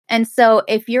And so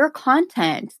if your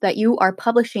content that you are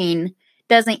publishing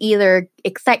doesn't either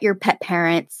excite your pet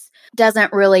parents,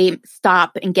 doesn't really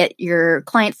stop and get your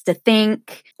clients to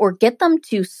think or get them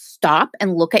to stop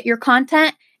and look at your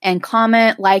content and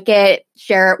comment, like it,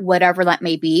 share it, whatever that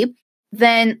may be,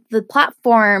 then the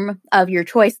platform of your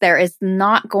choice there is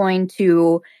not going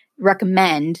to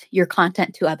recommend your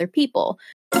content to other people.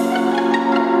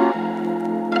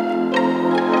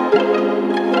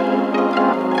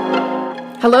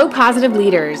 Hello, positive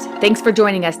leaders. Thanks for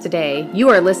joining us today. You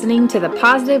are listening to the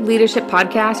Positive Leadership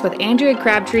Podcast with Andrea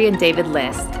Crabtree and David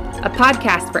List, a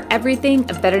podcast for everything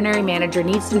a veterinary manager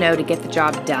needs to know to get the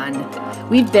job done.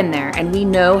 We've been there and we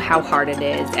know how hard it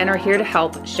is and are here to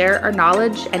help share our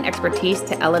knowledge and expertise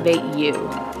to elevate you.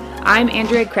 I'm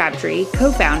Andrea Crabtree,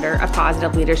 co-founder of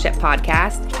Positive Leadership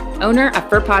Podcast, owner of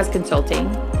FurPaws Consulting,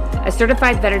 a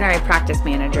certified veterinary practice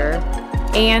manager,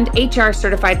 and HR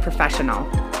certified professional.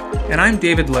 And I'm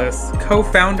David List,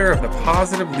 co-founder of the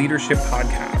Positive Leadership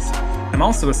Podcast. I'm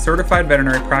also a certified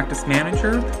veterinary practice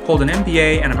manager, hold an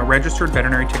MBA, and I'm a registered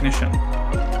veterinary technician.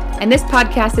 And this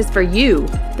podcast is for you,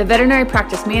 the veterinary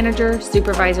practice manager,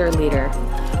 supervisor, or leader.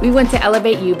 We want to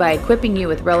elevate you by equipping you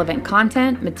with relevant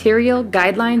content, material,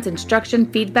 guidelines, instruction,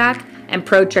 feedback, and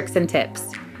pro tricks and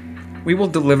tips. We will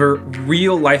deliver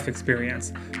real life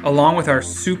experience, along with our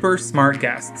super smart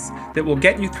guests that will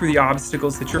get you through the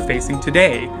obstacles that you're facing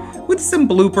today, with some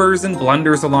bloopers and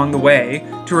blunders along the way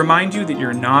to remind you that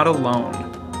you're not alone.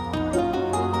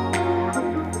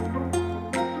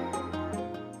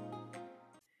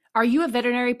 Are you a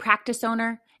veterinary practice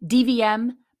owner,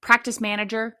 DVM, practice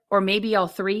manager, or maybe all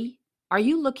three? Are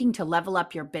you looking to level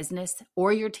up your business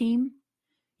or your team?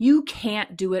 You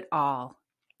can't do it all.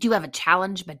 Do you have a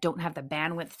challenge but don't have the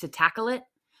bandwidth to tackle it?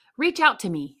 Reach out to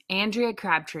me, Andrea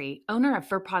Crabtree, owner of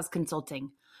FurPaws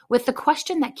Consulting, with the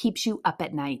question that keeps you up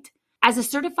at night. As a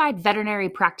certified veterinary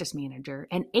practice manager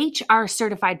and HR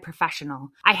certified professional,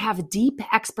 I have deep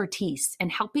expertise in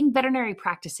helping veterinary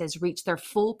practices reach their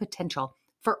full potential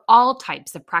for all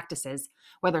types of practices,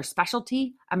 whether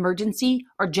specialty, emergency,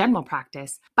 or general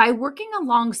practice, by working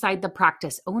alongside the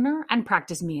practice owner and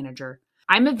practice manager.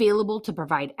 I'm available to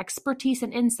provide expertise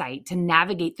and insight to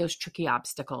navigate those tricky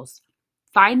obstacles.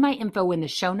 Find my info in the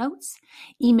show notes,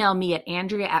 email me at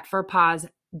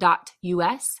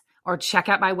andrea@furpaws.us, or check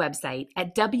out my website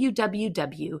at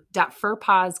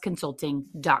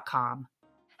www.furpawsconsulting.com.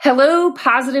 Hello,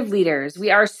 positive leaders.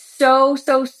 We are so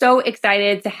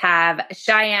excited to have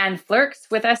Cheyenne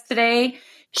Flerks with us today.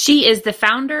 She is the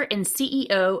founder and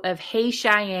CEO of Hey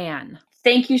Cheyenne.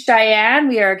 Thank you, Cheyenne.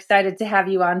 We are excited to have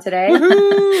you on today.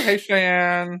 Woohoo! Hey,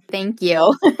 Cheyenne. Thank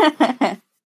you.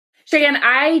 Cheyenne,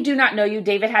 I do not know you.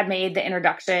 David had made the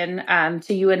introduction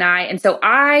to you and I. And so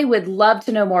I would love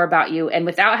to know more about you. And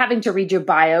without having to read your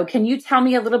bio, can you tell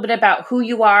me a little bit about who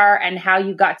you are and how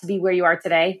you got to be where you are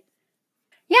today?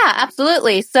 Yeah,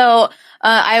 absolutely. So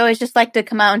I always just like to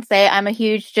come out and say I'm a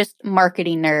huge just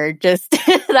marketing nerd. Just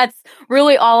that's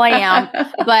really all I am.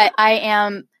 But I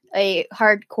am a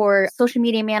hardcore social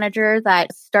media manager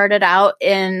that started out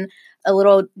in a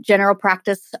little general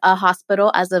practice hospital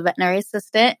as a veterinary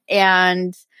assistant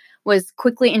and was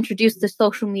quickly introduced to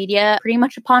social media pretty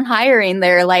much upon hiring.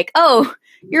 They're like, "Oh,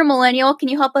 you're a millennial. Can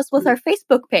you help us with our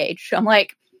Facebook page?" I'm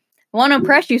like, "I want to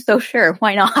impress you, so sure,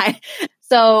 why not?"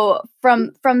 So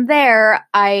from there,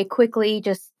 I quickly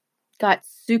just got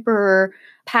super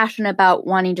passionate about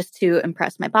wanting just to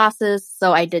impress my bosses.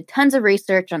 So I did tons of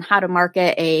research on how to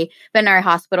market a veterinary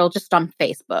hospital just on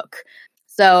Facebook.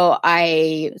 So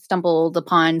I stumbled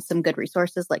upon some good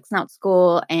resources like Snout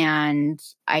School, and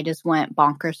I just went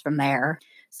bonkers from there.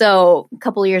 So a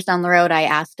couple of years down the road, I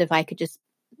asked if I could just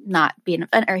not be an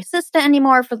veterinary assistant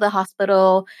anymore for the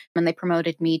hospital, and they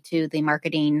promoted me to the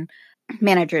marketing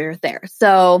manager there.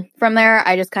 So from there,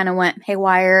 I just kind of went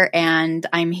haywire, and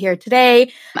I'm here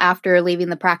today after leaving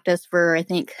the practice for, I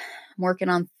think, I'm working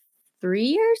on 3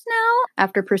 years now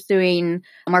after pursuing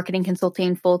marketing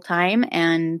consulting full time,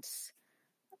 and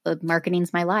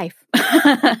marketing's my life.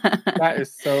 That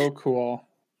is so cool.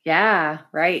 Yeah,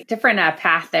 right. Different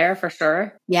path there for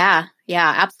sure. Yeah,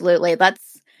 absolutely.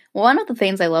 That's one of the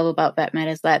things I love about vet med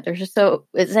is that there's just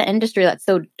it's an industry that's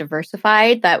so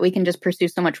diversified that we can just pursue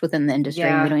so much within the industry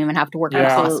and we don't even have to work at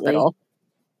a hospital.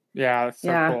 Yeah, that's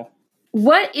so cool.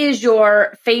 What is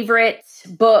your favorite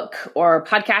book or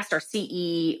podcast or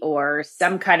CE or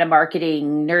some kind of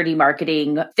nerdy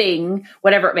marketing thing,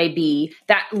 whatever it may be,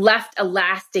 that left a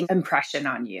lasting impression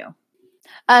on you?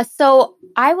 So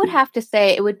I would have to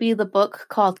say it would be the book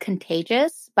called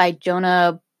Contagious by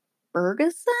Jonah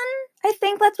Bergeson. I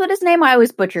think that's what his name. I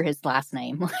always butcher his last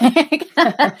name. But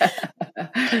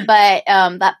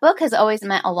that book has always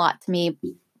meant a lot to me,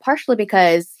 partially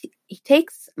because he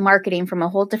takes marketing from a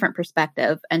whole different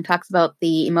perspective and talks about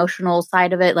the emotional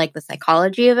side of it, like the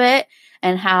psychology of it,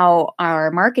 and how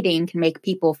our marketing can make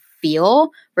people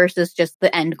feel versus just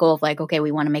the end goal of like, okay,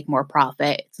 we want to make more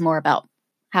profit. It's more about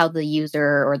how the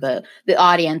user or the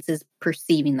audience is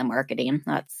perceiving the marketing.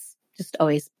 That's just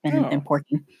always been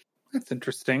important. That's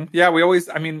interesting. Yeah, I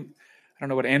don't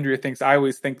know what Andrea thinks. I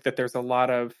always think that there's a lot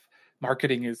of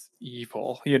marketing is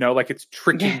evil, like it's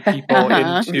tricking people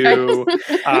into,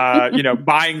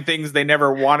 buying things they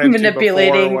never wanted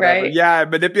manipulating, to before, or whatever. Right? Yeah,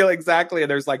 manipulate, exactly.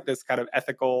 And there's like this kind of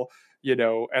ethical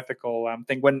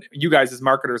thing when you guys as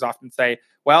marketers often say,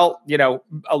 well,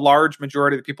 a large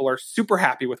majority of the people are super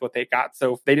happy with what they got.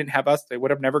 So if they didn't have us, they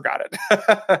would have never got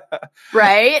it.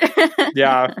 Right.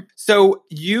 Yeah. So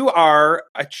you are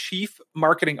a chief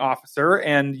marketing officer,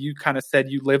 and you kind of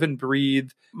said you live and breathe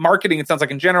marketing. It sounds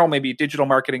like in general, maybe digital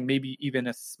marketing, maybe even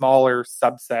a smaller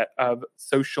subset of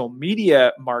social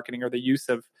media marketing or the use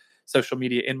of social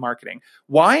media in marketing.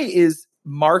 Why is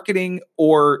marketing,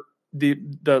 or the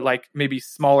like maybe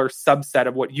smaller subset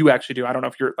of what you actually do? I don't know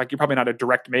if you're probably not a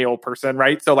direct mail person,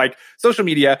 right? So like social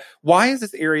media, why is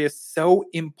this area so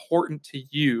important to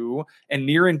you and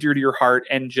near and dear to your heart,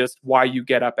 and just why you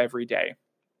get up every day?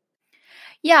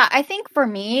 Yeah, I think for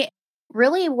me,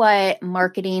 really what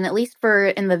marketing, at least for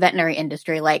in the veterinary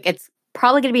industry, like it's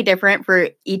probably going to be different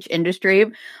for each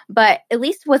industry, but at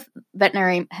least with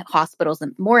veterinary hospitals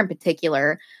and more in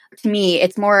particular, to me,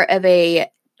 it's more of a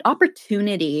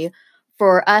opportunity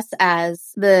for us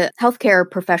as the healthcare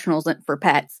professionals for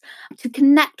pets to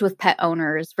connect with pet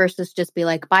owners versus just be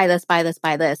like, buy this, buy this,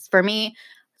 buy this. For me,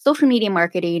 social media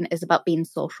marketing is about being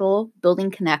social,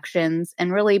 building connections,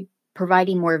 and really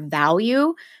providing more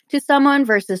value to someone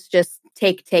versus just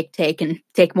take, and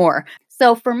take more.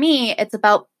 So for me, it's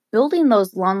about building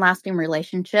those long-lasting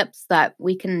relationships that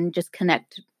we can just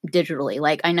connect digitally.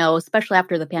 Like I know, especially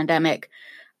after the pandemic,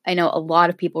 I know a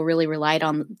lot of people really relied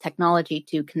on technology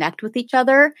to connect with each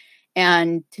other.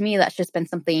 And to me, that's just been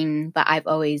something that I've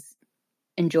always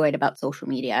enjoyed about social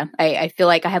media. I feel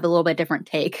like I have a little bit different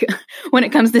take when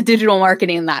it comes to digital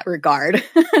marketing in that regard.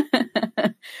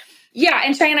 Yeah.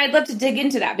 And Cheyenne, I'd love to dig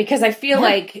into that because I feel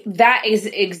like that is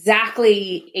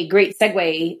exactly a great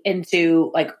segue into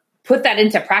like, put that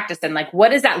into practice. And like,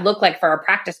 what does that look like for a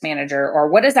practice manager? Or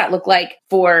what does that look like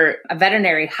for a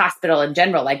veterinary hospital in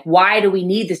general? Like, why do we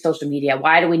need the social media?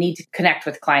 Why do we need to connect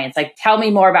with clients? Like, tell me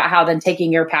more about how then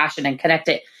taking your passion and connect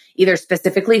it either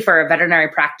specifically for a veterinary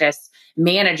practice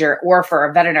manager or for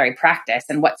a veterinary practice,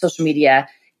 and what social media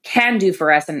can do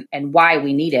for us and why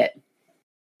we need it.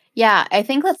 Yeah, I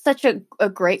think that's such a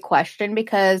great question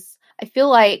because I feel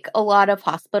like a lot of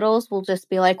hospitals will just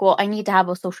be like, well, I need to have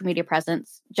a social media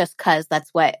presence just because that's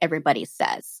what everybody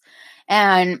says.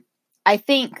 And I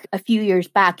think a few years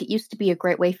back, it used to be a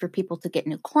great way for people to get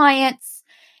new clients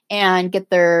and get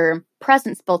their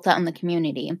presence built out in the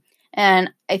community.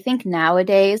 And I think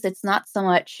nowadays, it's not so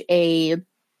much a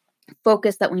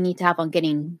focus that we need to have on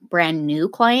getting brand new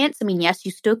clients. I mean, yes,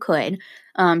 you still could,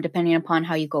 depending upon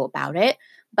how you go about it.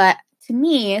 But to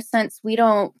me, since we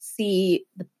don't see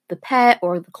the pet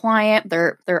or the client,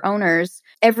 their owners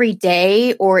every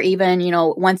day or even,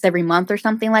 once every month or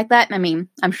something like that. I mean,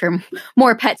 I'm sure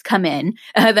more pets come in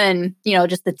than,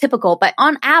 just the typical, but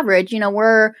on average,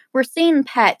 we're seeing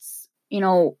pets,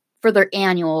 for their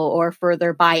annual or for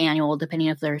their biannual, depending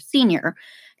if they're senior.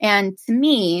 And to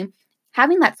me,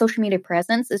 having that social media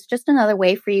presence is just another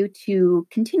way for you to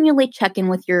continually check in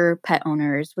with your pet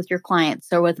owners, with your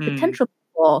clients, or with potential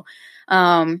people,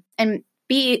 and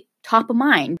be top of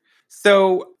mind.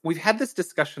 So we've had this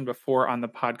discussion before on the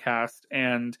podcast,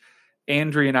 and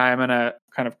Andrea and I'm going to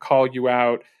kind of call you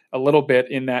out a little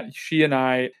bit in that she and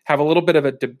I have a little bit of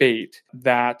a debate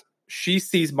that she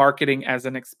sees marketing as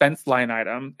an expense line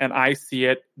item, and I see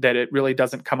it that it really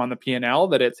doesn't come on the P&L,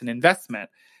 that it's an investment.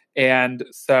 And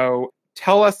so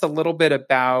tell us a little bit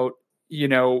about,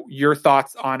 your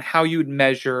thoughts on how you'd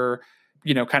measure,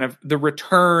 kind of the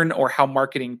return or how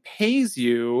marketing pays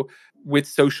you with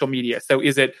social media. So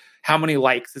is it how many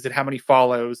likes? Is it how many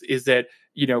follows? Is it,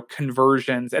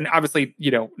 conversions? And obviously,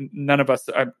 none of us,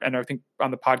 and I think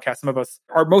on the podcast, some of us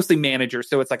are mostly managers.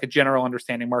 So it's like a general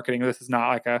understanding marketing. This is not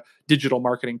like a digital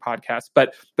marketing podcast.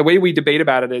 But the way we debate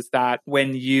about it is that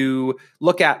when you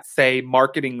look at, say,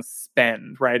 marketing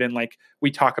spend, right? And like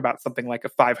we talk about something like a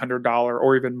 $500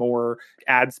 or even more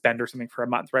ad spend or something for a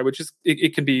month, right? Which is,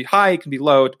 it can be high, it can be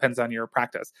low. It depends on your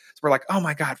practice. So we're like, oh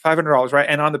my God, $500, right?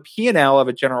 And on the P&L of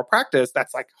a general practice,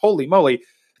 that's like, holy moly,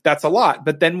 that's a lot.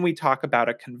 But then we talk about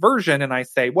a conversion and I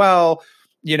say, well,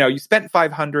 you spent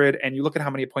 $500 and you look at how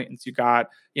many appointments you got,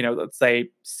 let's say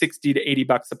 $60 to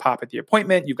 $80 a pop at the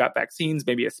appointment. You've got vaccines,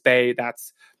 maybe a spay.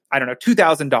 That's, I don't know,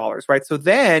 $2,000, right? So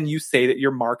then you say that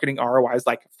your marketing ROI is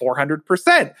like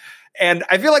 400%. And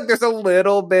I feel like there's a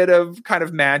little bit of kind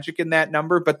of magic in that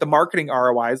number, but the marketing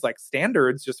ROIs, like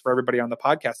standards, just for everybody on the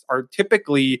podcast, are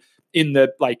typically in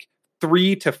the like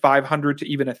 300 to 500 to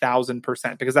even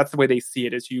 1,000%, because that's the way they see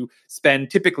it, is you spend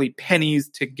typically pennies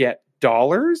to get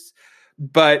dollars.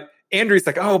 But Andrea's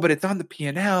like, oh, but it's on the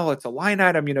P&L. It's a line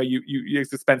item, you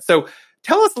expense. So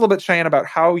tell us a little bit, Cheyenne, about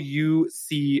how you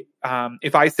see,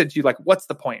 if I said to you, like, what's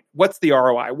the point? What's the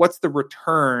ROI? What's the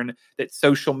return that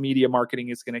social media marketing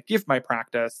is going to give my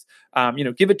practice?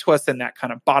 Give it to us in that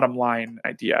kind of bottom line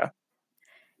idea.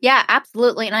 Yeah,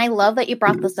 absolutely. And I love that you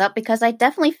brought this up, because I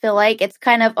definitely feel like it's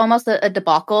kind of almost a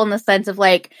debacle in the sense of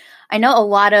like, I know a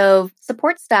lot of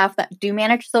support staff that do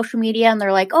manage social media and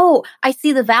they're like, oh, I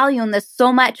see the value in this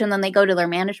so much. And then they go to their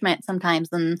management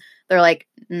sometimes and they're like,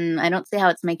 I don't see how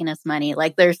it's making us money.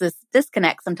 Like there's this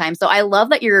disconnect sometimes. So I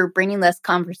love that you're bringing this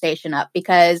conversation up,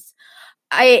 because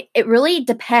it really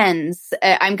depends.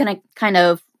 I'm going to kind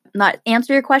of not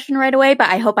answer your question right away, but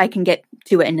I hope I can get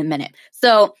to it in a minute.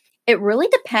 So it really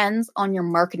depends on your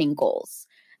marketing goals.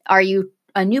 Are you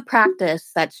a new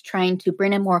practice that's trying to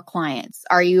bring in more clients?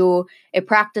 Are you a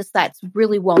practice that's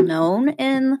really well known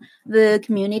in the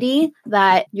community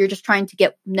that you're just trying to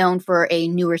get known for a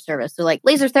newer service? So like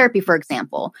laser therapy, for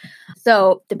example.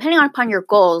 So depending upon your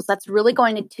goals, that's really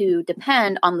going to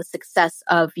depend on the success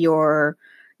of your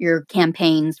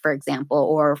campaigns, for example,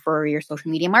 or for your social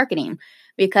media marketing.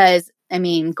 Because,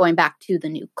 going back to the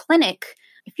new clinic,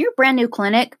 if you're a brand new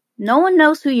clinic, no one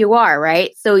knows who you are,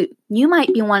 right? So you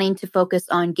might be wanting to focus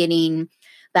on getting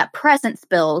that presence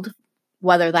build,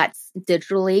 whether that's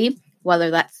digitally, whether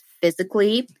that's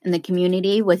physically in the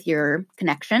community with your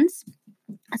connections.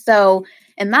 So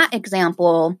in that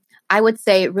example, I would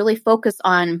say really focus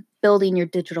on building your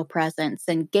digital presence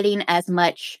and getting as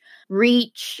much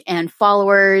reach and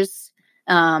followers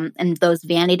and those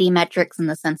vanity metrics in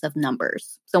the sense of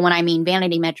numbers. So when I mean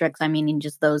vanity metrics, I mean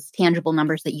just those tangible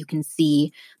numbers that you can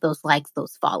see, those likes,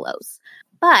 those follows.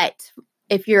 But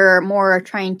if you're more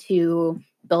trying to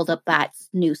build up that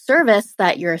new service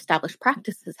that your established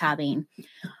practice is having,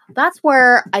 that's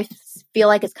where I feel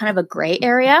like it's kind of a gray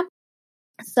area.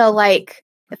 So like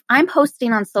if I'm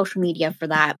posting on social media for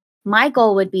that, my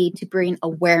goal would be to bring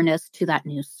awareness to that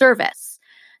new service.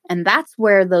 And that's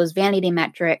where those vanity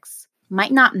metrics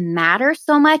might not matter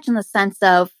so much in the sense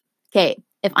of, okay,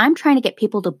 if I'm trying to get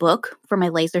people to book for my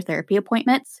laser therapy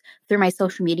appointments through my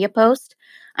social media post,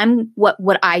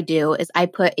 what I do is I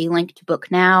put a link to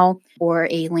book now or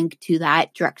a link to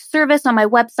that direct service on my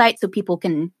website so people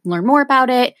can learn more about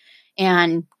it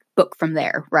and book from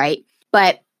there, right?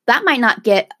 But that might not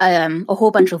get a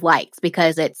whole bunch of likes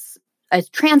because it's a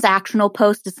transactional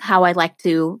post is how I like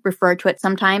to refer to it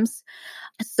sometimes.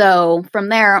 So from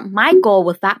there, my goal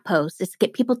with that post is to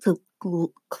get people to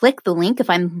click the link if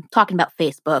I'm talking about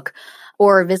Facebook,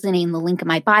 or visiting the link in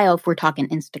my bio if we're talking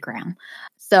Instagram.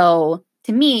 So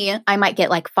to me, I might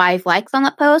get like 5 likes on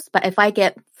that post, but if I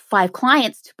get 5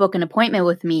 clients to book an appointment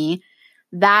with me,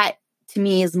 that to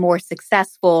me is more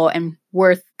successful and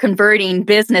worth converting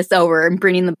business over and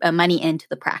bringing the money into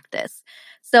the practice.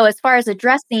 So as far as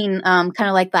addressing kind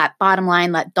of like that bottom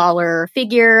line, that dollar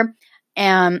figure,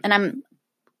 and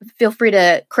feel free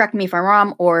to correct me if I'm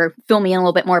wrong or fill me in a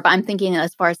little bit more, but I'm thinking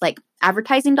as far as like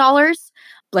advertising dollars,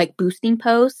 like boosting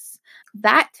posts,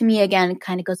 that to me, again,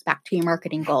 kind of goes back to your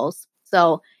marketing goals.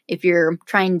 So if you're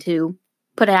trying to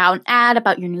put out an ad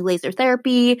about your new laser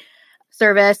therapy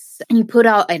service and you put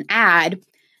out an ad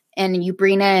and you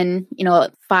bring in,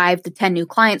 5 to 10 new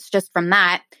clients just from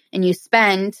that, and you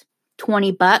spend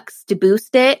 $20 to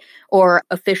boost it or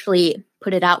officially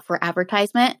put it out for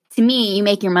advertisement, to me, you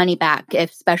make your money back,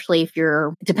 especially if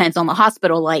it depends on the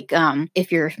hospital, like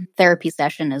if your therapy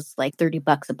session is like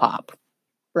 $30 a pop,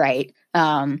 right?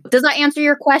 Does that answer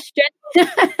your question?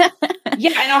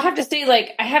 Yeah, and I'll have to say,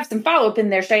 like, I have some follow-up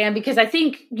in there, Cheyenne, because I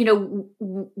think,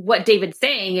 what David's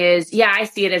saying is, yeah, I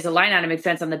see it as a line item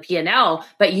expense on the P&L,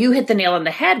 but you hit the nail on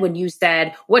the head when you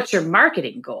said, what's your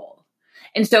marketing goal?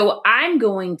 And so I'm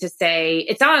going to say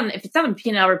if it's on a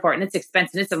P&L report and it's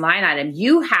expense and it's a line item,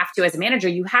 you have to, as a manager,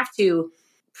 you have to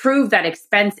prove that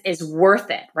expense is worth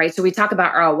it, right? So we talk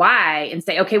about ROI and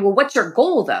say, okay, well, what's your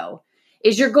goal though?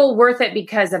 Is your goal worth it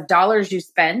because of dollars you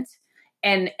spent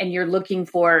and you're looking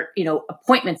for,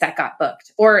 appointments that got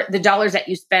booked, or the dollars that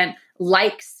you spent,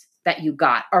 likes that you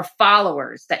got or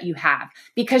followers that you have,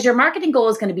 because your marketing goal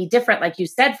is going to be different, like you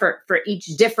said, for each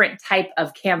different type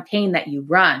of campaign that you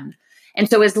run. And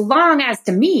so as long as,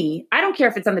 to me, I don't care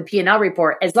if it's on the P&L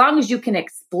report, as long as you can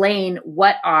explain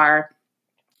what our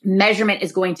measurement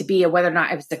is going to be and whether or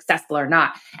not it was successful or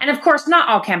not. And of course, not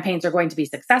all campaigns are going to be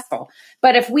successful.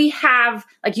 But if we have,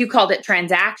 like you called it,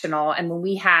 transactional, and when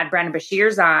we had Brandon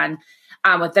Bashir's on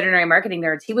with Veterinary Marketing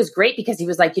Nerds, he was great because he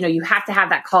was like, you have to have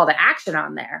that call to action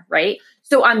on there, right?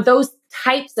 So on those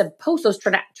types of posts, those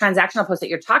transactional posts that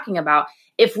you're talking about,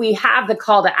 if we have the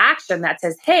call to action that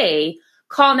says, hey,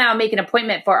 call now, make an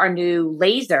appointment for our new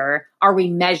laser, are we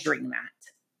measuring that?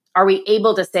 Are we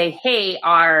able to say, hey,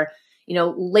 our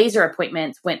laser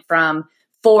appointments went from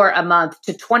 4 a month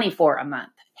to 24 a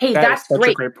month. Hey, that's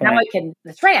great. Now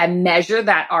that's right. I measure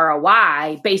that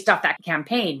ROI based off that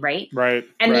campaign, right? Right.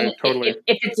 And then totally. if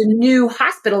it's a new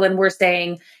hospital and we're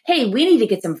saying, hey, we need to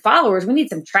get some followers, we need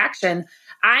some traction,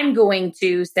 I'm going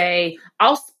to say,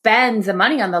 I'll spend the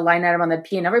money on the line item on the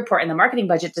P&L report and the marketing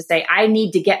budget to say, I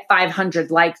need to get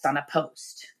 500 likes on a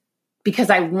post because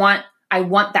I want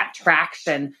that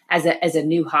traction as a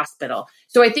new hospital.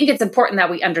 So I think it's important that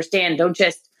we understand, don't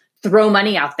just throw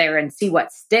money out there and see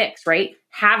what sticks, right?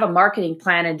 Have a marketing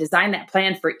plan and design that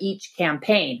plan for each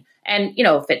campaign. And,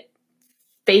 if it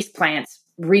face plants,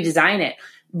 redesign it.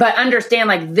 But understand,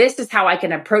 like, this is how I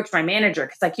can approach my manager.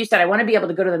 Because like you said, I want to be able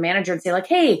to go to the manager and say, like,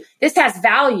 hey, this has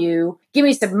value. Give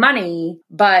me some money.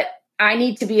 But I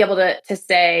need to be able to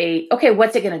say, okay,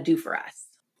 what's it going to do for us?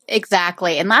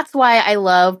 Exactly. And that's why I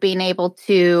love being able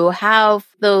to have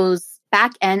those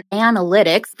back-end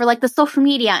analytics for like the social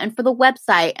media and for the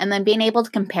website, and then being able to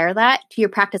compare that to your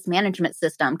practice management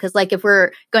system. Because like if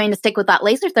we're going to stick with that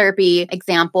laser therapy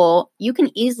example, you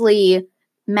can easily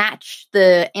match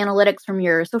the analytics from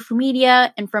your social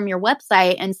media and from your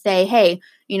website and say, hey,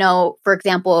 for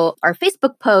example, our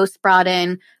Facebook post brought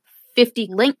in 50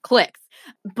 link clicks,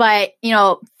 but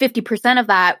 50% of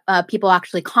that people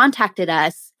actually contacted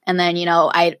us. And then,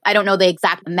 I don't know the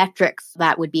exact metrics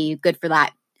that would be good for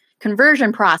that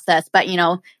conversion process, but,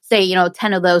 say,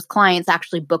 10 of those clients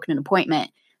actually booked an appointment.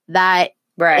 That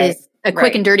is a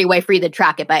quick and dirty way for you to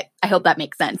track it, but I hope that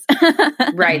makes sense.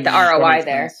 Right. The ROI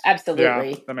there. Sense. Absolutely.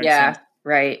 Yeah, that makes sense.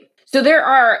 Right. So there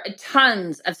are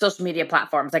tons of social media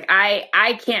platforms. Like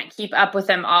I can't keep up with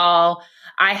them all.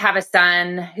 I have a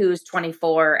son who's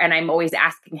 24 and I'm always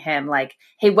asking him like,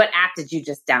 hey, what app did you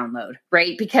just download?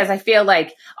 Right? Because I feel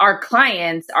like our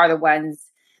clients are the ones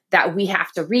that we have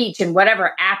to reach, and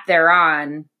whatever app they're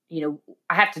on,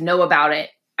 I have to know about it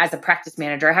as a practice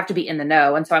manager. I have to be in the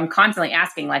know. And so I'm constantly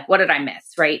asking like, what did I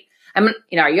miss? Right? Are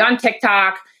you on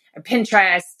TikTok or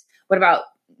Pinterest? What about,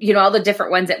 all the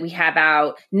different ones that we have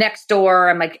out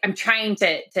Nextdoor? I'm trying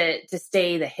to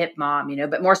stay the hip mom,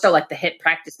 but more so like the hip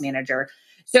practice manager.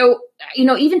 So,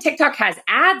 even TikTok has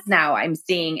ads now I'm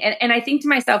seeing. And I think to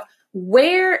myself,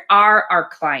 where are our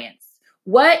clients?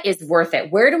 What is worth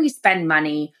it? Where do we spend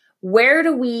money? Where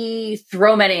do we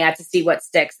throw money at to see what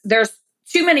sticks? There's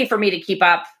too many for me to keep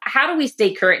up. How do we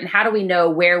stay current, and how do we know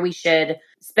where we should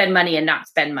spend money and not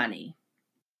spend money?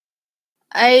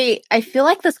 I feel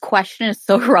like this question is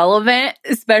so relevant,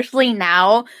 especially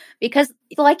now, because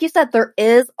like you said, there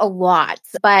is a lot,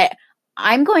 but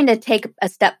I'm going to take a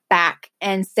step back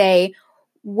and say,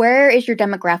 where is your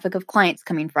demographic of clients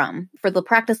coming from? For the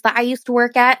practice that I used to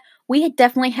work at, we had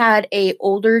definitely had a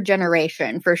older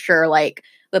generation for sure. Like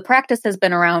the practice has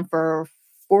been around for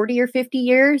 40 or 50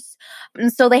 years.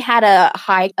 And so they had a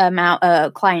high amount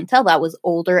of clientele that was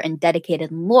older and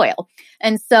dedicated and loyal.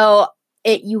 And so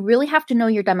you really have to know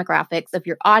your demographics of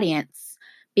your audience,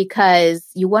 because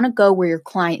you want to go where your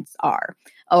clients are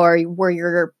or where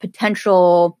your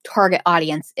potential target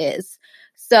audience is.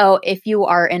 So if you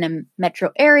are in a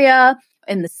metro area,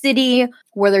 in the city,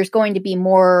 where there's going to be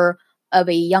more of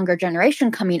a younger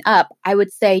generation coming up, I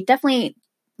would say definitely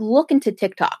look into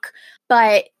TikTok.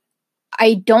 But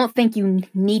I don't think you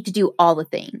need to do all the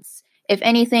things. If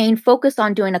anything, focus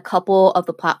on doing a couple of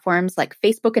the platforms like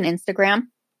Facebook and Instagram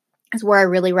is where I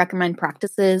really recommend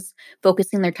practices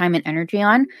focusing their time and energy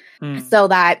on, so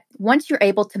that once you're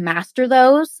able to master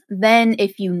those, then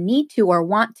if you need to or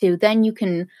want to, then you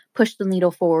can push the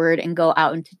needle forward and go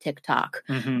out into TikTok.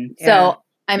 Mm-hmm. So,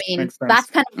 I mean, that's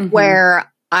kind of where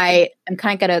I am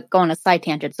kind of going to go on a side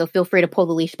tangent. So feel free to pull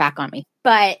the leash back on me.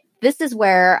 But this is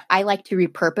where I like to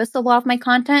repurpose a lot of my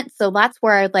content. So that's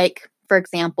where I like, for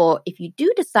example, if you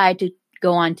do decide to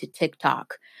go on to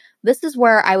TikTok, this is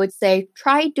where I would say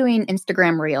try doing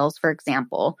Instagram Reels, for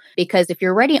example, because if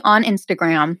you're already on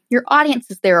Instagram, your audience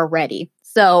is there already.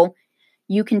 So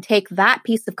you can take that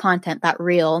piece of content, that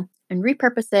reel, and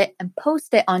repurpose it and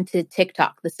post it onto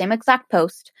TikTok, the same exact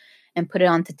post, and put it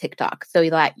onto TikTok so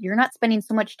that you're not spending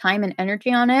so much time and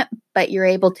energy on it, but you're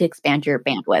able to expand your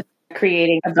bandwidth.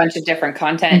 Creating a bunch of different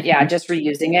content. Yeah, just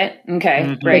reusing it.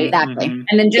 Okay, great. Exactly.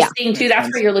 And then just seeing too,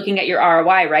 that's where you're looking at your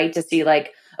ROI, right? To see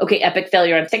like, okay, epic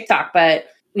failure on TikTok, but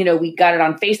we got it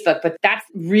on Facebook, but that's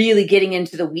really getting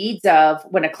into the weeds of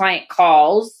when a client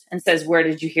calls and says, where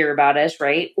did you hear about us,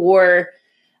 right? Or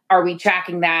are we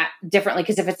tracking that differently?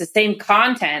 Because if it's the same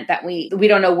content that we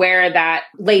don't know where that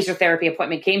laser therapy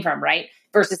appointment came from, right?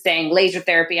 Versus saying laser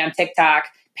therapy on TikTok,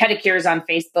 pedicures on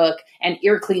Facebook, and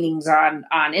ear cleanings on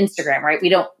Instagram, right?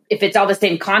 If it's all the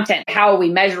same content, how are we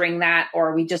measuring that? Or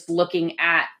are we just looking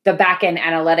at the back end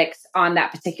analytics on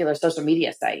that particular social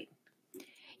media site?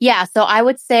 Yeah, so I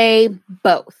would say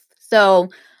both. So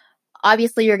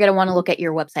obviously you're going to want to look at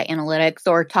your website analytics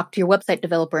or talk to your website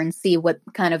developer and see what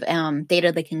kind of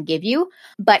data they can give you.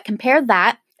 But compare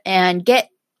that and get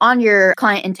on your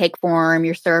client intake form,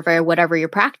 your survey, whatever your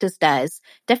practice does,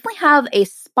 definitely have a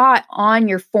spot on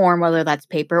your form, whether that's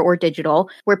paper or digital,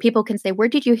 where people can say, where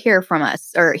did you hear from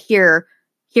us or hear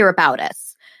about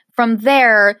us? From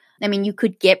there, I mean, you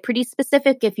could get pretty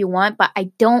specific if you want, but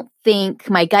I don't think,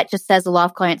 my gut just says a lot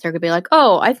of clients are going to be like,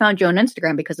 oh, I found you on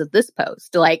Instagram because of this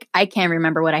post. Like, I can't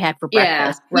remember what I had for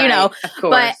breakfast, right, of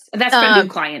course. But that's for new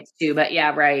clients too, but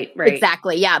yeah, right.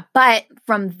 Exactly, yeah. But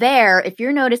from there, if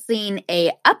you're noticing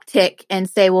a uptick, and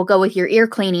say we'll go with your ear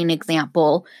cleaning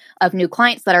example of new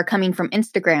clients that are coming from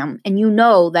Instagram, and you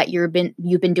know that you've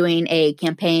been doing a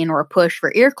campaign or a push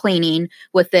for ear cleaning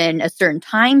within a certain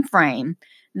time frame,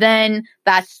 then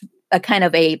that's a kind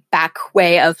of a back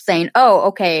way of saying, oh,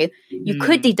 okay, you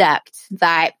could deduct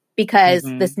that because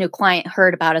this new client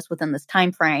heard about us within this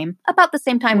time frame, about the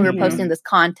same time we were posting this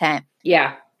content.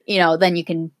 Yeah. then you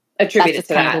can attribute it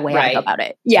to kind that. of the way right. I go about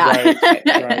it. Yeah.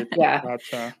 Right. Yeah.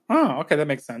 Gotcha. Oh, okay. That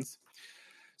makes sense.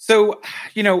 So,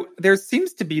 there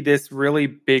seems to be this really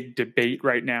big debate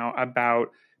right now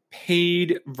about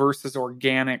paid versus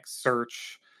organic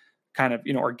search, kind of,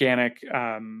 organic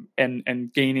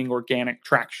and gaining organic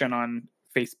traction on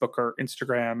Facebook or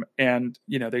Instagram. And,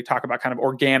 they talk about kind of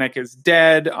organic is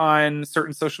dead on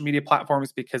certain social media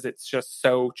platforms because it's just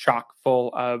so chock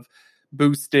full of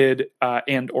boosted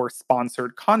and or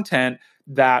sponsored content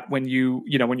that when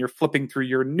when you're flipping through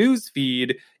your news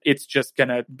feed, it's just going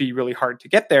to be really hard to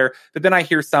get there. But then I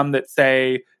hear some that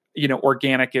say,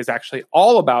 organic is actually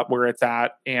all about where it's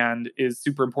at and is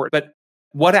super important. But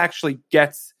what actually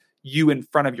gets you in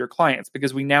front of your clients?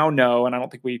 Because we now know, and I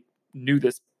don't think we knew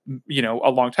this,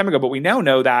 a long time ago, but we now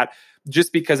know that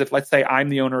just because if, let's say, I'm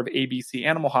the owner of ABC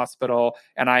Animal Hospital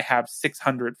and I have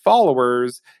 600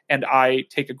 followers and I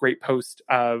take a great post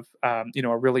of, a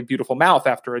really beautiful mouth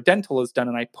after a dental is done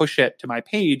and I push it to my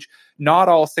page, not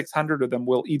all 600 of them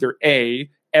will either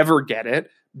A, ever get it,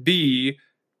 B,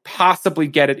 possibly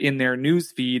get it in their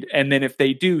news feed, and then if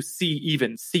they do,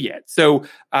 even see it. So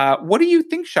what do you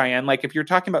think, Cheyenne? Like, if you're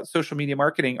talking about social media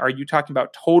marketing, are you talking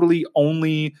about totally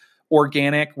only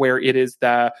organic, where it is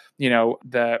the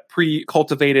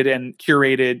pre-cultivated and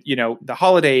curated, the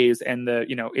holidays and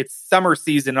it's summer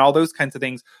season and all those kinds of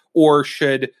things? Or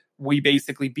should we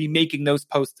basically be making those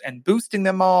posts and boosting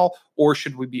them all? Or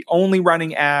should we be only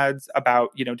running ads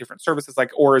about, different services?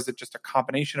 Or is it just a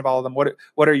combination of all of them?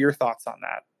 What are your thoughts on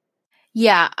that?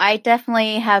 Yeah, I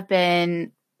definitely have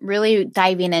been really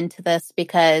diving into this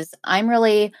because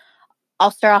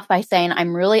I'll start off by saying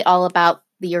I'm really all about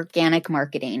the organic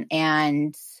marketing,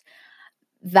 and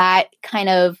that kind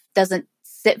of doesn't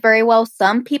sit very well with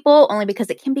some people, only because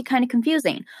it can be kind of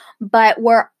confusing. But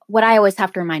what I always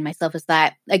have to remind myself is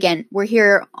that, again, we're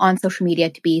here on social media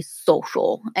to be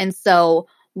social. And so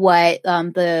what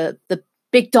the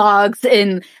big dogs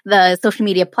in the social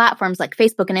media platforms like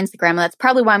Facebook and Instagram, that's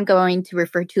probably what I'm going to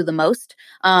refer to the most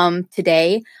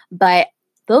today. But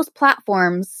those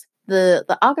platforms, the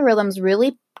algorithms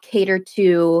really cater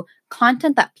to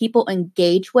content that people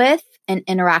engage with and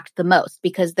interact the most,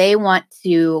 because they want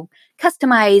to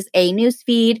customize a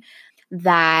newsfeed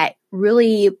that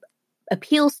really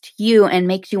appeals to you and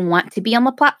makes you want to be on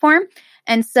the platform.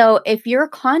 And so if your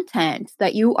content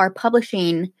that you are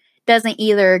publishing doesn't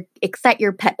either excite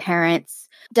your pet parents,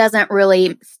 doesn't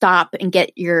really stop and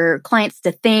get your clients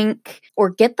to think, or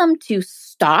get them to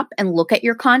stop and look at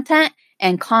your content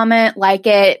and comment, like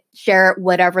it, share it,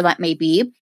 whatever that may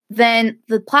be, then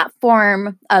the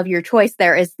platform of your choice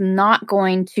there is not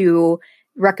going to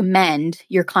recommend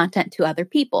your content to other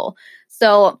people.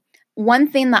 So one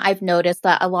thing that I've noticed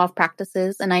that a lot of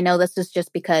practices, and I know this is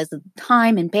just because of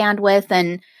time and bandwidth,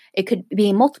 and It could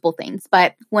be multiple things.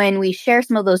 But when we share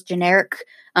some of those generic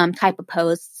type of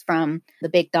posts from the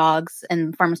big dogs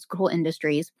and pharmaceutical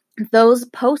industries, those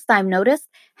posts I've noticed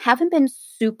haven't been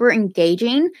super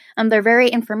engaging. They're very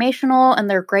informational and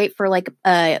they're great for like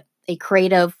a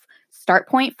creative start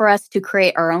point for us to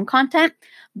create our own content.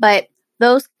 But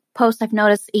those posts I've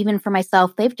noticed, even for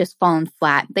myself, they've just fallen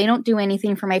flat. They don't do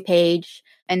anything for my page.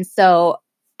 And so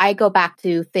I go back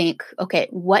to think, okay,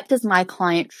 what does my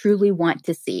client truly want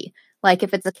to see? Like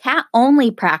if it's a cat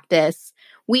only practice,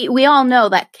 we all know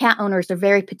that cat owners are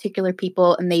very particular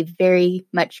people and they very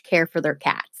much care for their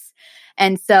cats.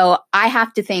 And so I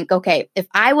have to think, okay, if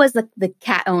I was the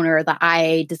cat owner that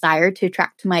I desire to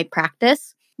attract to my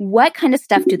practice, what kind of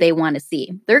stuff do they want to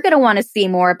see? They're going to want to see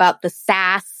more about the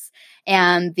sass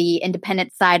and the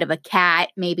independent side of a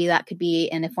cat. Maybe that could be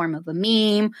in the form of a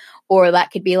meme, or that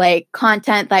could be like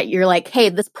content that you're like, hey,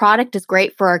 this product is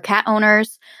great for our cat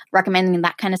owners, recommending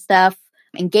that kind of stuff,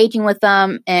 engaging with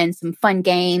them and some fun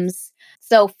games.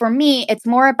 So for me, it's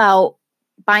more about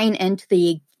buying into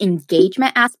the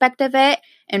engagement aspect of it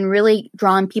and really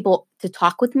drawing people to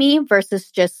talk with me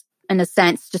versus just, in a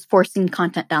sense, just forcing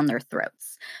content down their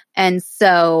throats. And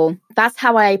so that's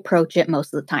how I approach it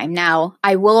most of the time. Now,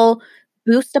 I will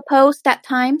boost a post at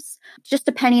times, just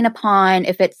depending upon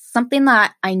if it's something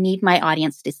that I need my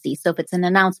audience to see. So if it's an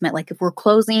announcement, like if we're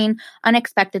closing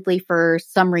unexpectedly for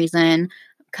some reason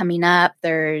coming up,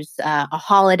 there's a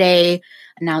holiday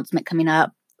announcement coming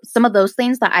up, some of those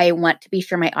things that I want to be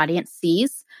sure my audience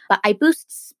sees, but I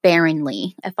boost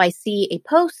sparingly. If I see a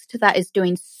post that is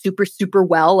doing super, super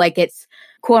well, like it's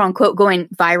quote unquote going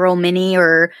viral mini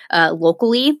or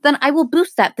locally, then I will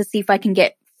boost that to see if I can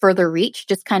get further reach,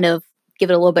 just kind of give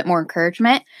it a little bit more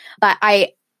encouragement. But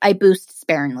I boost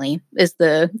sparingly is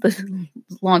the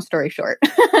long story short.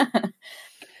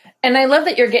 And I love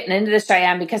that you're getting into this,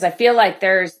 Cheyenne, because I feel like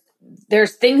there's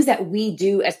things that we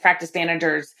do as practice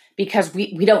managers because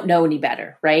we don't know any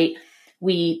better, right?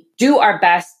 We do our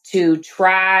best to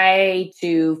try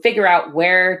to figure out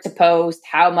where to post,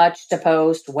 how much to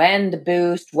post, when to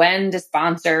boost, when to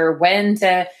sponsor, when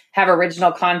to have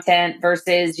original content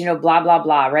versus, blah, blah,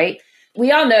 blah, right?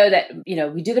 We all know that,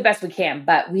 we do the best we can,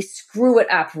 but we screw it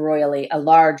up royally a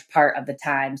large part of the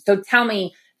time. So tell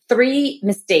me 3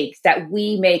 mistakes that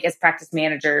we make as practice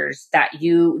managers that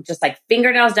you just like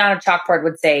fingernails down a chalkboard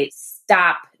would say,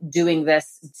 stop doing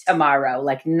this tomorrow,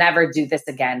 like never do this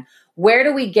again. Where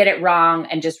do we get it wrong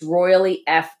and just royally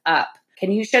F up?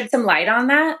 Can you shed some light on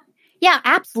that? Yeah,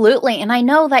 absolutely. And I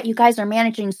know that you guys are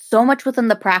managing so much within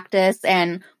the practice,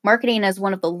 and marketing is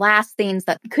one of the last things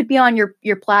that could be on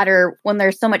your platter when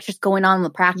there's so much just going on in the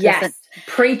practice. Yes.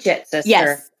 Preach it, sister.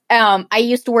 Yes. I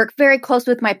used to work very close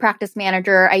with my practice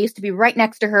manager. I used to be right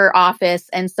next to her office.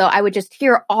 And so I would just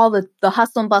hear all the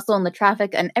hustle and bustle and the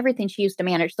traffic and everything she used to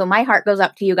manage. So my heart goes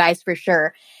out to you guys for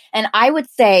sure. And I would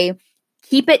say,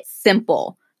 keep it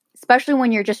simple, especially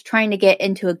when you're just trying to get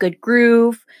into a good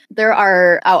groove.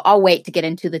 I'll wait to get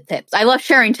into the tips. I love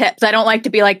sharing tips. I don't like to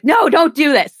be like, no, don't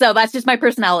do this. So that's just my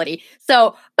personality.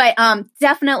 So, but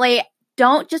definitely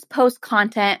don't just post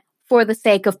content for the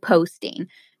sake of posting.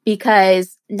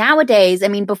 Because nowadays,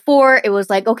 before it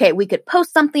was like, okay, we could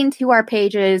post something to our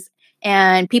pages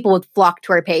and people would flock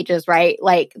to our pages, right?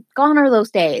 Like, gone are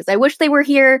those days. I wish they were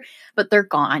here, but they're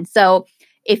gone. So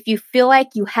if you feel like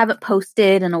you haven't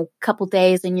posted in a couple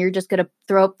days and you're just going to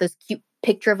throw up this cute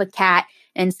picture of a cat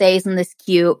and say, isn't this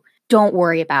cute? Don't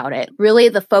worry about it. Really,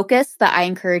 the focus that I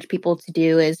encourage people to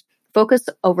do is focus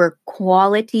over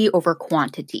quality over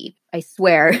quantity. I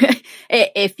swear,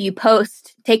 if you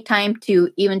post, take time to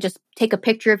even just take a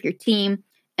picture of your team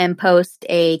and post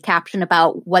a caption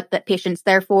about what the patient's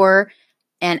there for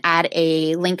and add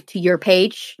a link to your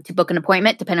page to book an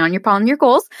appointment, depending upon your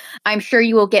goals, I'm sure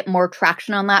you will get more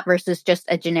traction on that versus just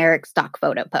a generic stock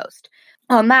photo post.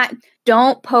 On that,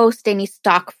 don't post any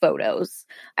stock photos.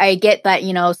 I get that,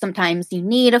 sometimes you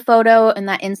need a photo in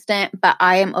that instant, but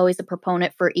I am always a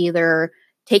proponent for either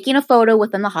taking a photo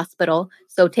within the hospital,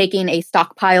 so taking a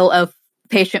stockpile of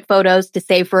patient photos to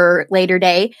save for later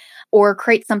day, or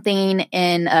create something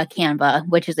in Canva,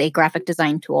 which is a graphic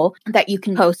design tool that you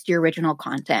can post your original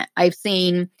content. I've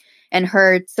seen and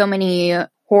heard so many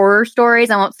horror stories.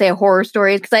 I won't say horror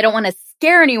stories because I don't want to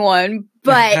scare anyone,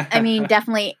 but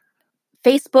definitely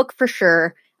Facebook for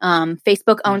sure.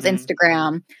 Facebook owns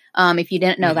Instagram. If you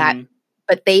didn't know that,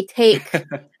 but they take,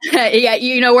 yeah,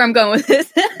 you know where I'm going with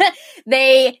this.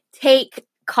 They take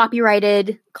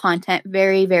copyrighted content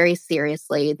very, very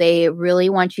seriously. They really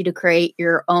want you to create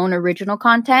your own original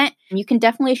content. You can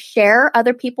definitely share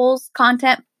other people's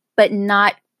content, but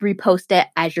not repost it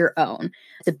as your own.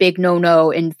 It's a big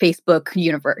no-no in Facebook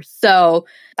universe. So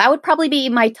that would probably be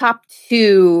my top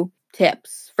 2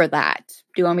 tips for that.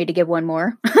 Do you want me to give one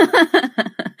more?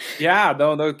 Yeah,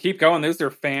 no, keep going. Those are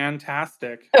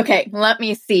fantastic. Okay, let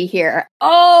me see here.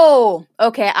 Oh,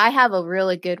 okay. I have a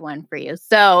really good one for you.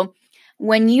 So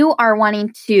when you are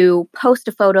wanting to post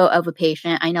a photo of a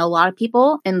patient, I know a lot of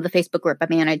people in the Facebook group I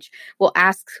manage will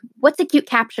ask, what's a cute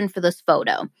caption for this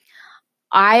photo?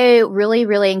 I really,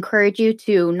 really encourage you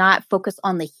to not focus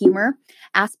on the humor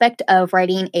aspect of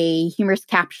writing a humorous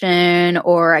caption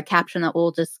or a caption that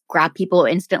will just grab people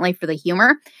instantly for the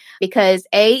humor. Because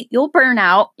A, you'll burn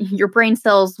out. Your brain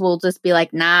cells will just be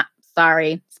like, nah,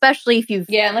 sorry. Especially if you've...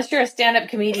 Yeah, unless you're a stand-up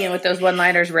comedian with those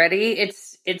one-liners ready,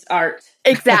 it's art.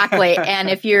 Exactly. And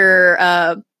if you're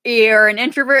an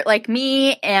introvert like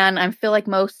me, and I feel like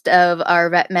most of our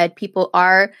vet med people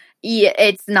are,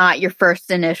 it's not your first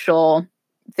initial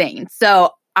thing.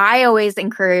 So I always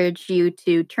encourage you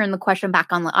to turn the question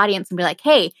back on the audience and be like,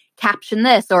 hey, caption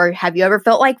this, or have you ever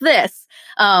felt like this?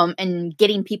 And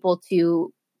getting people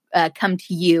to come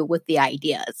to you with the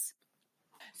ideas.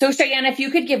 So Cheyenne, if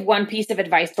you could give one piece of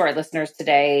advice to our listeners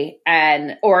today,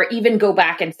 or even go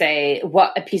back and say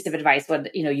what a piece of advice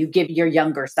would, you give your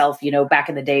younger self, back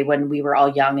in the day when we were all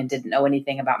young and didn't know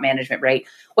anything about management, right?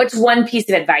 What's one piece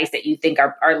of advice that you think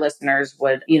our listeners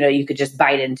would, you could just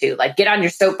bite into, like get on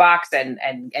your soapbox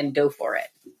and go for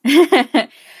it?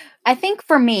 I think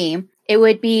for me, it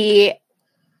would be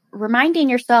reminding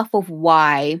yourself of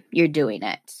why you're doing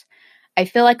it. I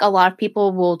feel like a lot of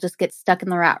people will just get stuck in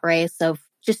the rat race of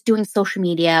just doing social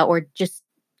media or just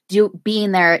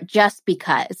being there just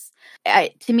because.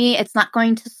 To me, it's not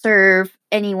going to serve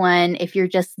anyone if you're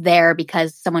just there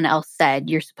because someone else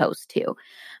said you're supposed to.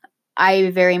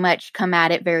 I very much come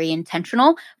at it very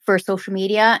intentional for social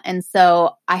media. And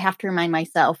so I have to remind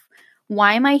myself,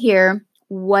 why am I here?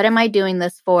 What am I doing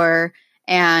this for?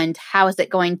 And how is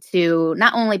it going to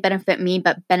not only benefit me,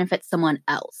 but benefit someone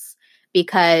else?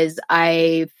 Because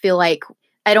I feel like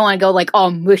I don't want to go like all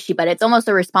mushy, but it's almost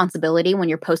a responsibility when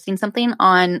you're posting something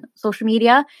on social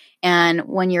media. And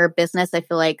when you're a business, I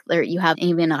feel like you have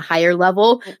even a higher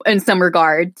level in some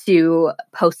regard to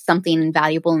post something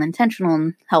valuable and intentional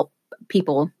and help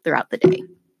people throughout the day.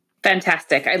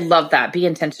 Fantastic. I love that. Be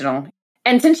intentional.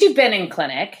 And since you've been in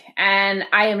clinic, and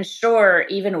I am sure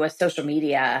even with social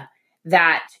media,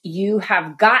 that you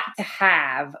have got to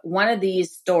have one of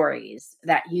these stories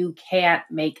that you can't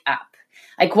make up.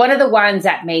 Like one of the ones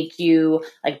that make you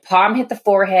like palm hit the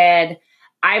forehead,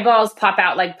 eyeballs pop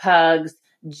out like pugs,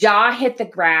 jaw hit the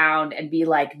ground and be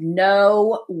like,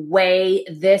 no way,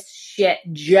 this shit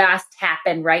just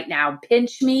happened right now.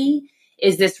 Pinch me.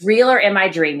 Is this real or am I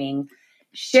dreaming?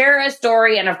 Share a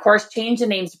story and of course change the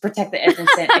names to protect the innocent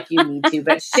if you need to,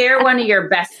 but share one of your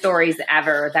best stories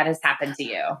ever that has happened to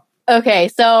you. Okay,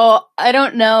 so I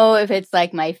don't know if it's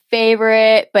like my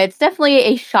favorite, but it's definitely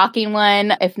a shocking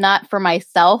one, if not for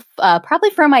myself,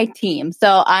 probably for my team. So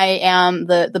I am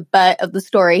the butt of the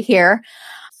story here.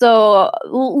 So a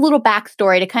little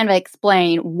backstory to kind of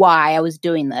explain why I was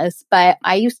doing this. But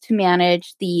I used to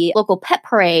manage the local pet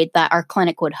parade that our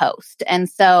clinic would host. And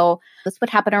so this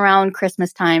would happen around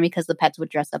Christmas time because the pets would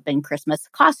dress up in Christmas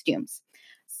costumes.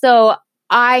 So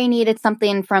I needed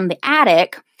something from the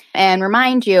attic. And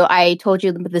remind you, I told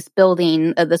you this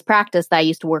building, this practice that I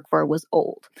used to work for was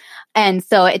old. And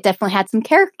so it definitely had some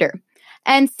character.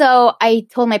 And so I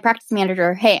told my practice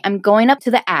manager, hey, I'm going up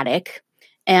to the attic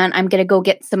and I'm going to go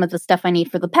get some of the stuff I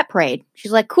need for the pet parade.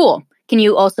 She's like, cool. Can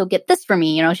you also get this for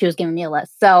me? She was giving me a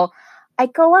list. So I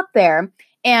go up there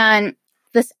and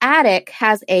this attic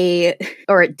has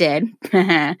or it did,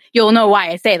 you'll know why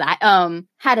I say that,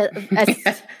 had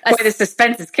Boy, the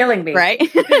suspense is killing me. Right?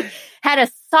 Had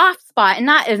a soft spot, and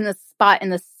not in the spot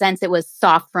in the sense it was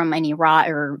soft from any rot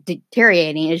or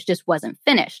deteriorating, it just wasn't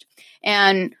finished.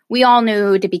 And we all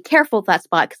knew to be careful with that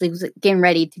spot because it was getting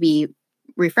ready to be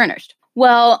refurnished.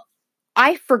 Well,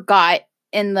 I forgot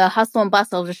in the hustle and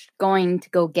bustle just going to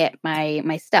go get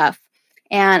my stuff.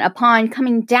 And upon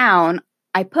coming down,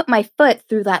 I put my foot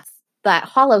through that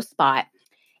hollow spot,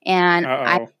 and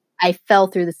I fell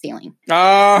through the ceiling.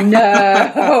 Oh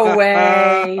no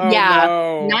way! Yeah,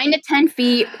 no. 9 to 10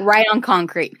 feet right on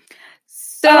concrete.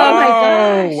 So, oh my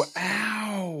gosh!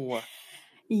 Ow!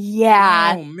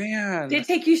 Yeah. Oh man! Did it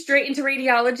take you straight into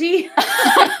radiology?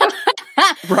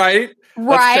 Right.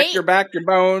 Right. Let's check your back, your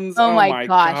bones. Oh my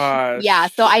gosh. Yeah.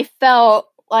 So I felt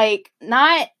like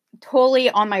not totally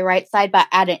on my right side, but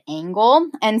at an angle.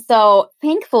 And so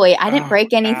thankfully I didn't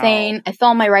break anything. Ow. I fell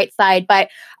on my right side, but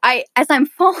as I'm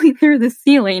falling through the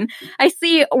ceiling, I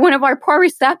see one of our poor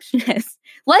receptionists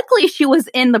luckily she was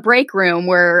in the break room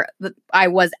where I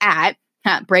was at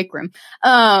break room.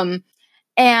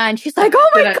 And she's like, oh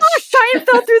my gosh, Cheyenne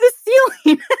fell through the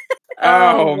ceiling.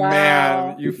 Oh, wow.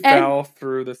 Man, you fell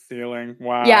through the ceiling.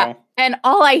 Wow. Yeah. And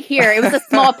all I hear, it was a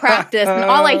small practice, and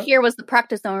all I hear was the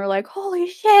practice owner like, holy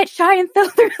shit, Cheyenne fell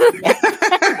through the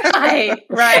ceiling.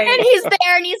 Right. And he's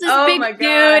there, and he's this big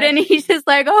dude, and he's just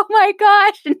like, oh my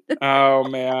gosh. Oh,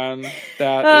 man.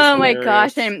 That oh is my hilarious.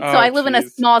 gosh. And so I live in a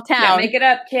small town. Yeah, make it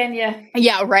up, can you?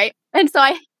 Yeah, right. And so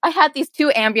I had these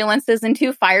 2 ambulances and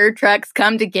 2 fire trucks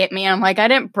come to get me. And I'm like, I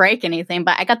didn't break anything,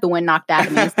 but I got the wind knocked out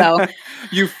of me. So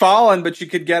you've fallen, but you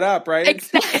could get up, right?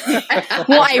 Exactly.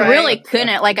 Well, I really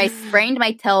couldn't. Like, I sprained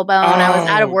my tailbone. I was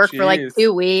out of work for like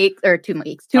 2 weeks or 2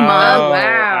 months.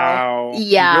 Wow.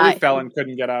 Yeah. You really fell and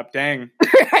couldn't get up. Dang.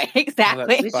 Right. Exactly. At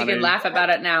least you can laugh about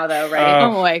it now, though, right?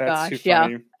 Oh my gosh. Yeah.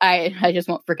 I just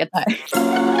won't forget that.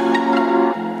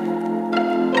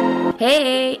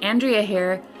 Hey, Andrea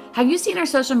here. Have you seen our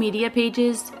social media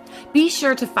pages? Be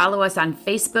sure to follow us on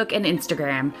Facebook and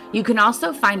Instagram. You can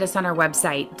also find us on our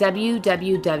website,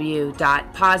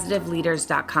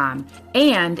 www.positiveleaders.com.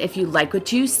 And if you like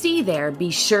what you see there,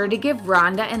 be sure to give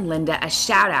Rhonda and Linda a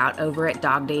shout out over at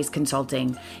Dog Days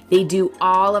Consulting. They do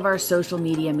all of our social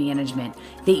media management.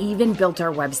 They even built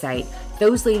our website.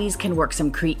 Those ladies can work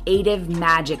some creative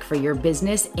magic for your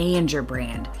business and your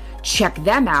brand. Check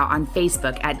them out on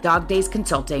Facebook at Dog Days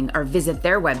Consulting or visit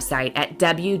their website at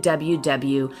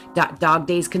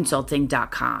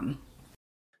www.dogdaysconsulting.com.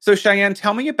 So Cheyenne,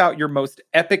 tell me about your most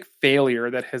epic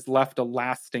failure that has left a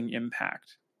lasting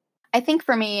impact. I think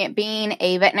for me, being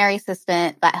a veterinary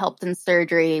assistant that helped in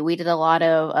surgery, we did a lot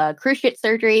of cruciate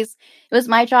surgeries. It was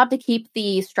my job to keep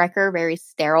the striker very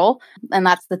sterile. And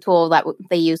that's the tool that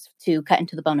they use to cut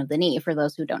into the bone of the knee, for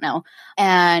those who don't know.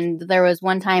 And there was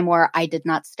one time where I did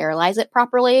not sterilize it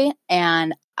properly.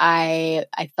 And I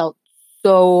felt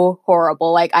so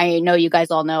horrible. Like, I know you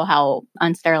guys all know how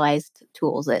unsterilized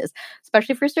tools is,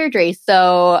 especially for surgery.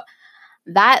 So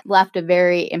that left a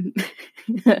very,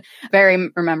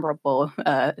 very memorable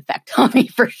effect on me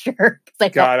for sure. Because I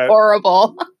felt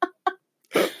horrible.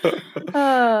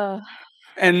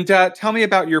 And tell me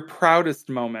about your proudest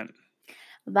moment.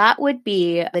 That would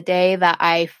be the day that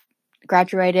I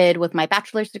graduated with my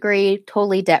bachelor's degree,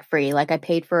 totally debt-free. Like, I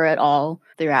paid for it all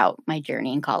throughout my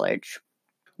journey in college.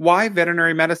 Why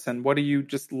veterinary medicine? What do you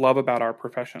just love about our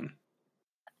profession?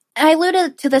 I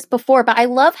alluded to this before, but I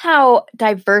love how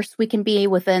diverse we can be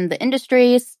within the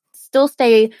industry, still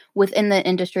stay within the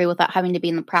industry without having to be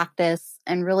in the practice,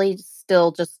 and really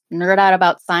still just nerd out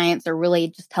about science or really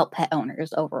just help pet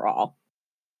owners overall.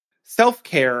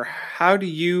 Self-care, how do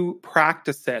you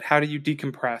practice it? How do you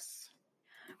decompress?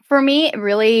 For me, it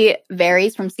really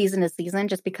varies from season to season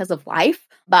just because of life.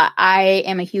 But I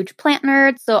am a huge plant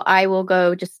nerd, so I will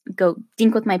go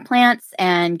dink with my plants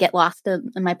and get lost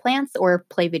in my plants or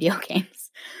play video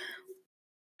games.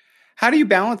 How do you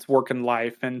balance work and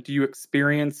life? And do you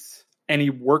experience any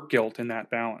work guilt in that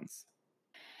balance?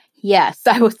 Yes,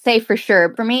 I would say for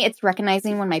sure. For me, it's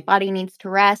recognizing when my body needs to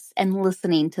rest and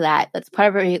listening to that. That's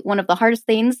probably one of the hardest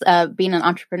things being an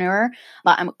entrepreneur.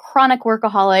 But I'm a chronic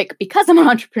workaholic because I'm an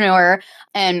entrepreneur,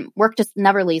 and work just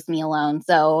never leaves me alone.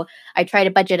 So I try to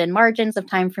budget in margins of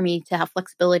time for me to have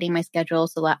flexibility in my schedule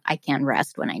so that I can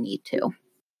rest when I need to.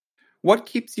 What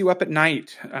keeps you up at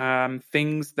night?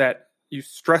 Things that you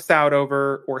stress out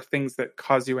over or things that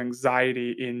cause you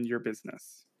anxiety in your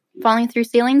business? Falling through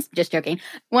ceilings? Just joking.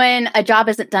 When a job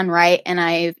isn't done right and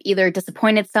I've either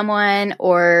disappointed someone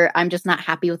or I'm just not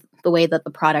happy with the way that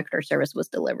the product or service was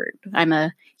delivered. I'm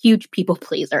a huge people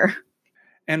pleaser.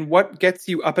 And what gets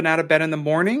you up and out of bed in the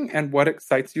morning, and what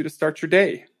excites you to start your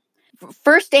day?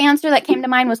 First answer that came to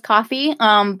mind was coffee.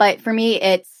 But for me,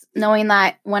 it's knowing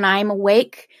that when I'm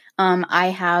awake, I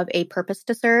have a purpose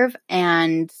to serve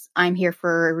and I'm here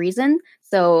for a reason.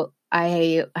 So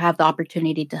I have the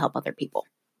opportunity to help other people.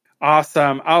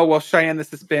 Awesome. Oh, well, Cheyenne,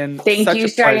 this has been such a pleasure.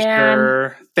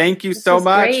 Cheyenne. Thank you so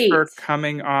much for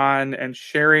coming on and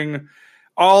sharing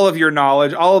all of your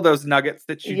knowledge, all of those nuggets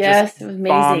that you just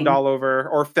bombed all over,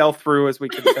 or fell through, as we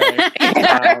could say.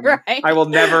 Right. I will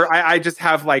never, I just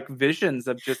have like visions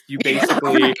of just you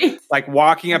basically like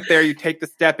walking up there, you take the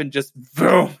step and just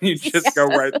boom, you just go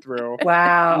right through.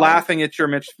 Wow. Laughing at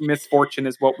your misfortune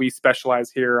is what we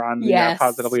specialize here on the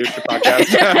Positive Leadership Podcast.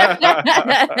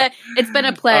 It's been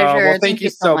a pleasure. Well, thank you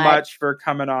so much for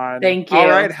coming on. Thank you. All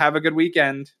right. Have a good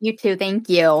weekend. You too. Thank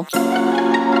you.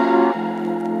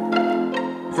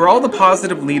 For all the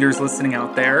positive leaders listening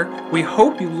out there, we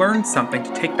hope you learned something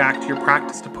to take back to your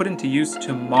practice to put into use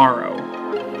tomorrow.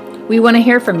 We want to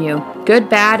hear from you, good,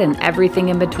 bad, and everything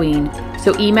in between.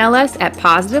 So email us at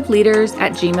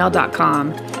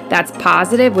positiveleaders@gmail.com. That's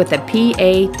positive with a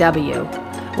PAW.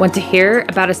 Want to hear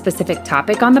about a specific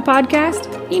topic on the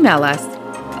podcast? Email us.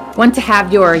 Want to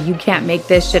have your "you can't make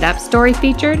this shit up" story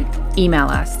featured? Email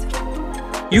us.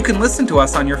 You can listen to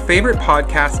us on your favorite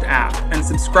podcast app and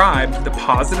subscribe to the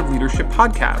Positive Leadership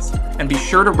Podcast. And be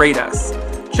sure to rate us.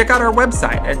 Check out our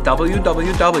website at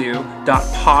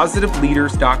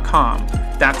www.positiveleaders.com.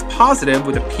 That's positive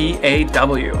with a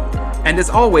PAW. And as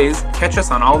always, catch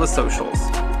us on all the socials.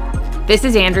 This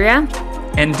is Andrea.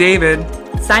 And David.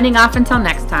 Signing off until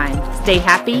next time. Stay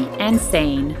happy and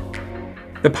sane.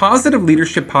 The Positive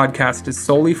Leadership Podcast is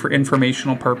solely for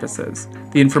informational purposes.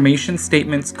 The information,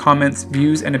 statements, comments,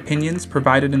 views, and opinions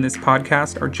provided in this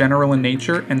podcast are general in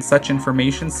nature, and such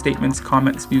information, statements,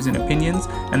 comments, views, and opinions,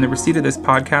 and the receipt of this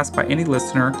podcast by any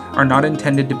listener are not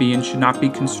intended to be and should not be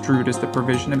construed as the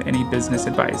provision of any business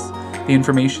advice. The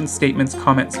information, statements,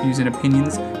 comments, views, and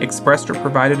opinions expressed or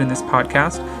provided in this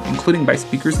podcast, including by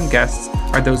speakers and guests,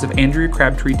 are those of Andrea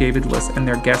Crabtree, David Liss, and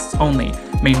their guests only,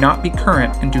 may not be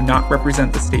current, and do not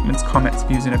represent the statements, comments,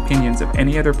 views, and opinions of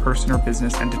any other person or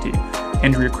business entity.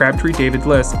 Andrea Crabtree, David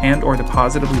Liss, and or the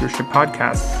Positive Leadership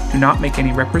Podcast do not make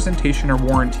any representation or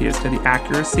warranty as to the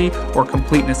accuracy or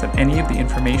completeness of any of the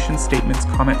information, statements,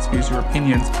 comments, views, or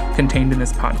opinions contained in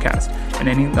this podcast, and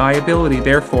any liability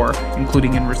therefore,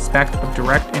 including in respect of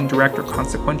direct, indirect, or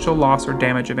consequential loss or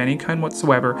damage of any kind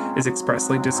whatsoever, is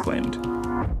expressly disclaimed.